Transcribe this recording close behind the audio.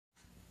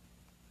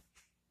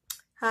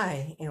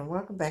Hi, and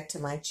welcome back to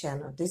my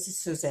channel. This is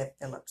Suzette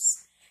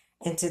Phillips,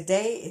 and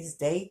today is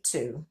day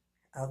 2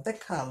 of the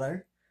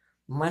color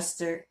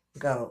Mustard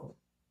Gold.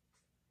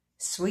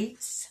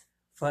 Sweets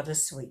for the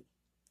sweet.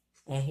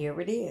 And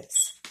here it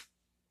is.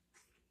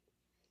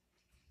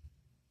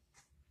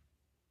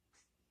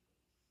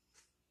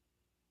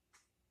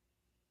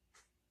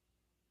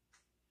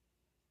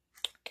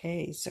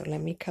 Okay, so let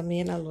me come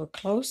in a little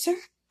closer.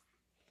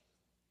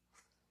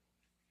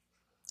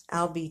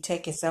 I'll be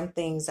taking some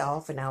things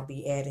off and I'll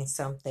be adding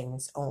some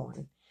things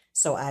on.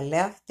 So I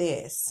left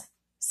this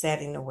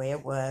setting the way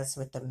it was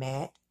with the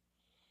mat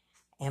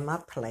and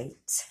my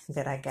plate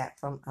that I got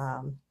from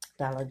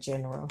Dollar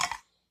General.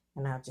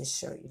 And I'll just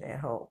show you that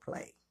whole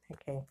plate.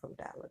 It came from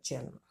Dollar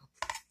General.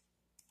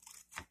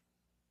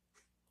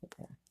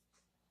 Okay.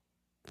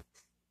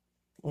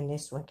 And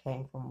this one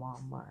came from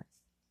Walmart.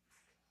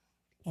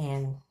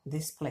 And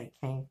this plate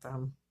came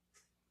from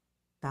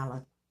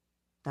Dollar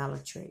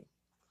Tree.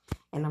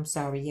 And I'm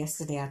sorry,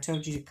 yesterday I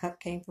told you the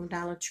cup came from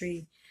Dollar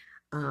Tree.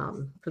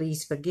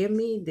 Please forgive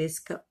me. This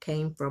cup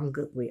came from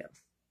Goodwill.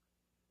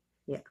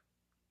 Yeah.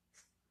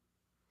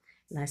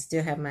 And I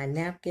still have my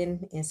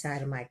napkin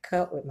inside of my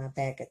cup with my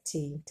bag of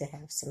tea to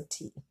have some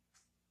tea.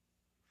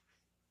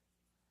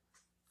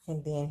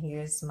 And then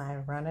here's my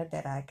runner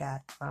that I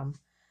got from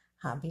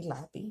Hobby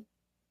Lobby.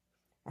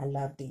 I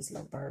love these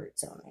little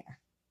birds on there.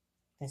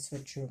 That's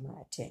what drew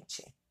my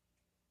attention.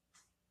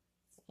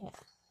 Yeah.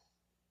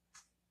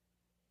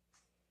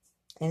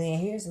 And then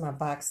here's my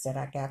box that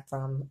I got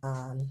from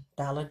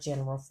Dollar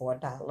General for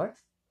 $1.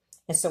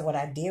 And so what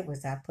I did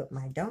was I put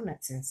my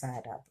donuts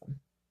inside of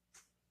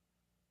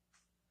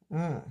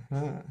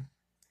them.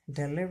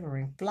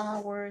 Delivering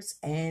flowers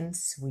and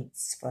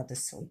sweets for the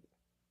sweet.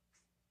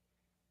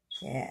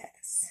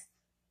 Yes.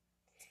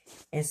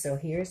 And so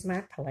here's my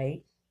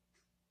plate.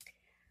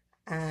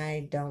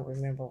 I don't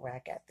remember where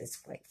I got this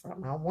plate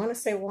from. I want to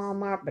say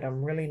Walmart, but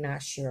I'm really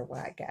not sure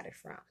where I got it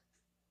from.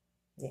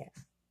 Yeah.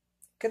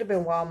 Could have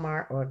been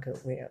Walmart or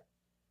Goodwill.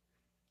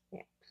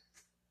 Yeah.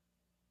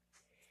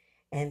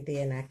 And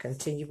then I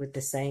continue with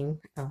the same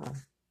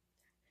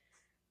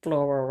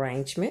floral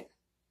arrangement.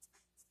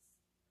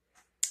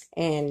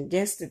 And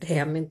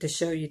yesterday I meant to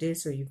show you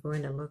this, so you're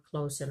going to look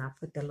closer, and I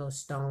put the little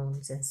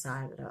stones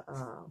inside of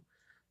the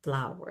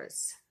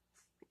flowers,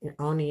 and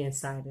on the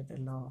inside of the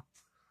little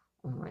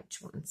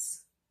orange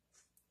ones.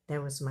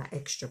 That was my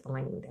extra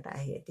bling that I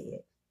had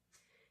did.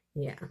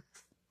 Yeah.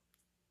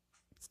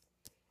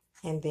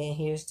 And then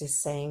here's the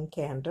same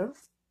candle,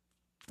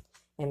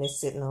 and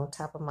it's sitting on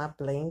top of my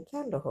bling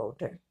candle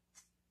holder.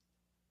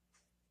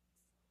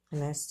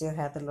 And I still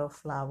have the little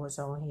flowers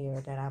on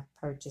here that I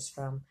purchased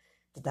from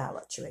the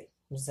Dollar Tree.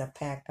 There's a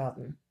pack of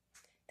them.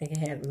 I think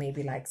it had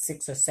maybe like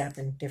 6 or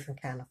 7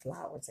 different kind of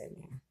flowers in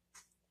there.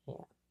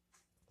 Yeah.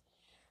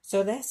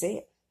 So that's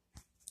it.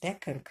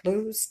 That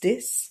concludes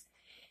this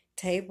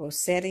table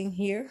setting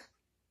here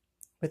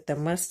with the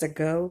mustard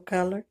gold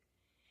color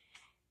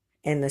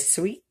and the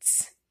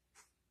sweets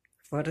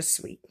for the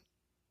sweet.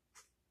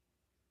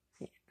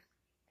 Yeah.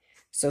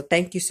 So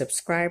thank you,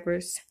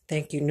 subscribers.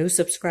 Thank you, new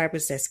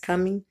subscribers that's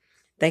coming.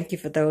 Thank you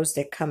for those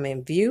that come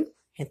and view.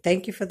 And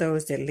thank you for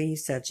those that leave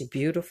such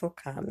beautiful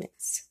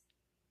comments.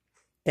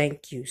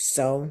 Thank you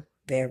so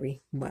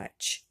very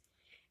much.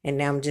 And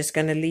now I'm just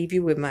going to leave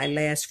you with my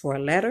last 4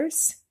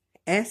 letters,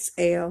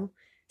 SLCS.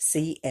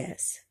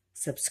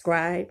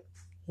 Subscribe,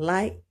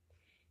 like,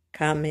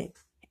 comment,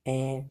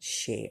 and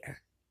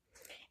share.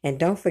 And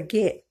don't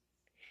forget,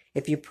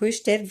 if you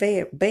push that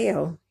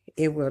bell,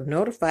 it will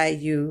notify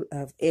you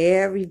of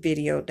every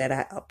video that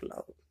I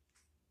upload.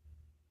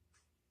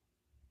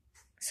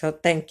 So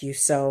thank you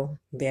so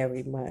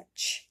very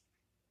much.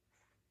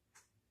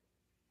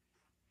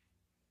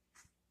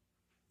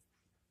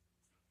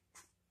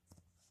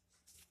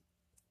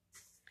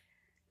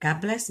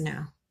 God bless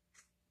now.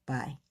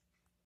 Bye.